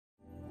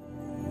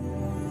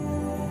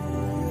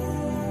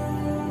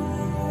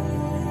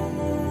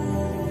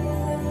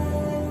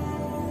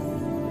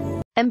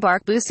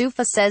Mbark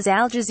Boussoufa says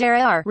Al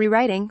Jazira are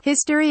rewriting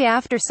history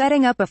after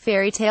setting up a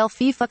fairytale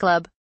FIFA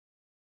Club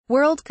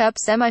World Cup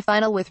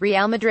semifinal with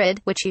Real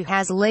Madrid, which he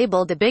has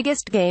labeled the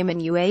biggest game in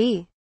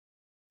UAE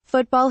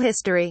football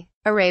history.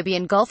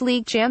 Arabian Gulf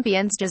League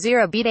champions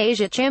Jazira beat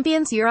Asia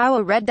champions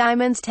Urawa Red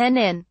Diamonds 10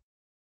 in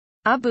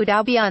Abu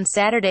Dhabi on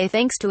Saturday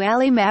thanks to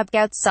Ali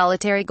Mabkout's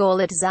solitary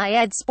goal at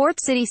Zayed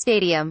Sports City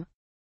Stadium.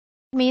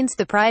 Means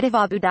the pride of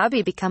Abu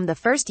Dhabi become the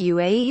first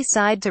UAE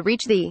side to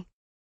reach the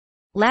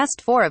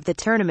last four of the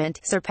tournament,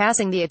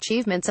 surpassing the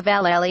achievements of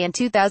Al Ahly in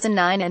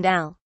 2009 and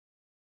Al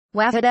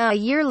Wahda a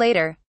year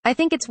later. I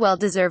think it's well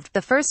deserved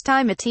the first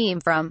time a team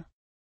from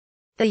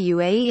the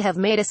UAE have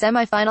made a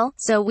semi-final,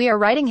 so we are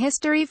writing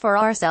history for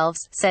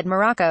ourselves, said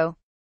Morocco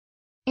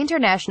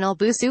international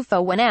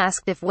Boussoufa when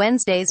asked if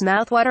Wednesday's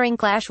mouthwatering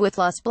clash with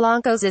Los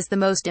Blancos is the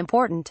most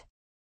important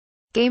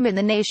game in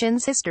the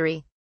nation's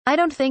history. I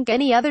don't think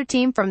any other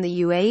team from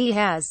the UAE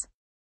has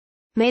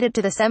made it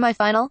to the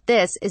semi-final.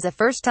 This is a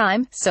first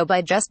time, so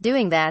by just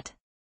doing that,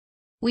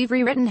 we've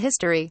rewritten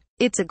history.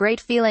 It's a great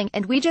feeling,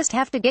 and we just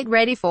have to get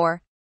ready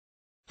for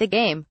the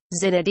game.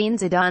 Zinedine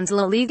Zidane's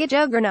La Liga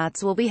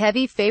juggernauts will be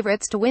heavy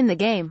favorites to win the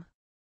game,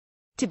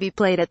 to be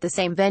played at the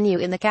same venue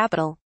in the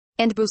capital,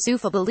 and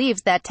Boussoufa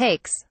believes that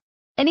takes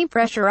any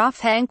pressure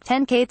off Henk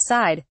 10K's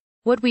side.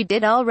 What we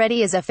did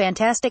already is a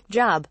fantastic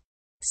job,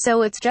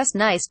 so it's just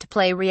nice to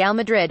play Real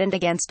Madrid and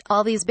against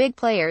all these big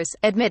players,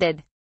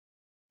 admitted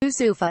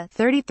Boussoufa,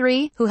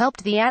 33, who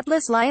helped the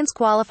Atlas Lions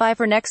qualify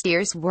for next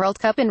year's World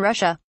Cup in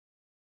Russia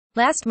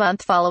last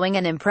month following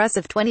an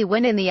impressive 20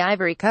 win in the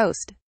Ivory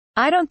Coast.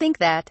 I don't think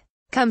that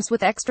comes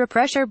with extra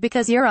pressure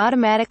because you're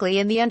automatically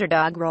in the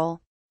underdog role.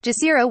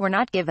 Jazira were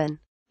not given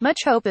much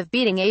hope of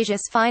beating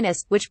Asia's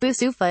finest, which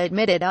Boussoufa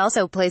admitted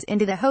also plays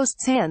into the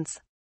host's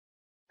hands.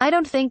 I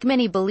don't think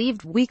many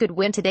believed we could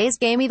win today's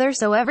game either,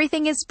 so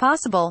everything is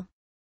possible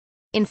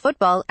in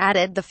football,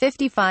 added the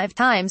 55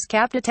 times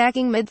capped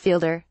attacking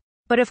midfielder.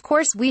 But of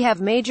course we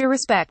have major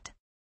respect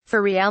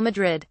for Real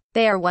Madrid.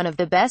 They are one of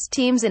the best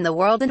teams in the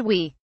world and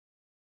we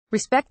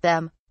respect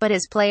them. But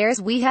as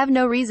players we have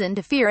no reason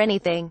to fear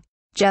anything.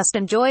 Just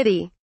enjoy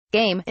the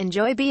game,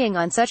 enjoy being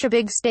on such a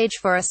big stage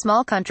for a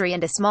small country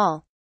and a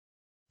small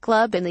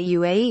club in the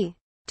UAE.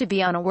 To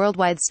be on a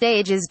worldwide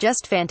stage is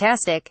just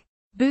fantastic.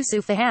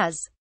 Boussoufa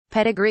has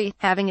pedigree,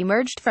 having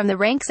emerged from the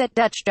ranks at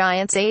Dutch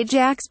giants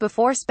Ajax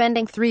before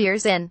spending 3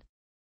 years in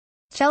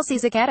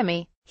Chelsea's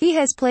academy. He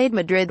has played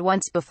Madrid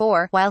once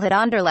before, while at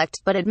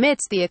Anderlecht, but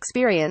admits the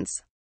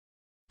experience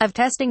of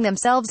testing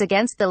themselves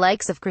against the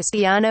likes of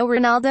Cristiano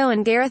Ronaldo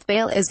and Gareth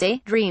Bale is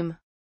a dream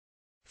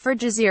for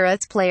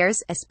Jazira's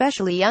players,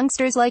 especially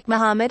youngsters like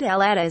Mohamed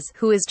El Addaz,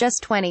 who is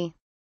just 20.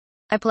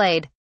 I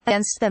played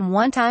against them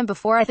one time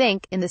before, I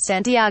think, in the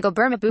Santiago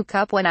Bernabeu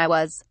Cup when I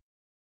was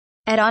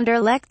at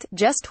Anderlecht,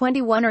 just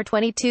 21 or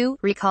 22,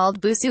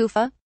 recalled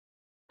Boussoufa.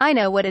 I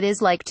know what it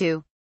is like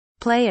to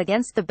play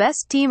against the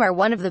best team or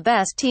one of the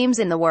best teams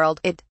in the world.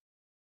 It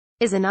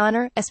is an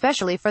honor,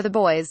 especially for the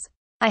boys.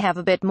 I have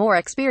a bit more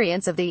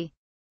experience of the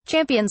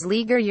Champions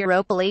League or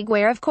Europa League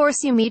where of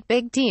course you meet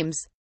big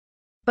teams.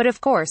 But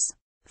of course,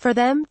 for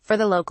them, for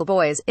the local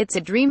boys, it's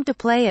a dream to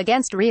play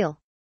against real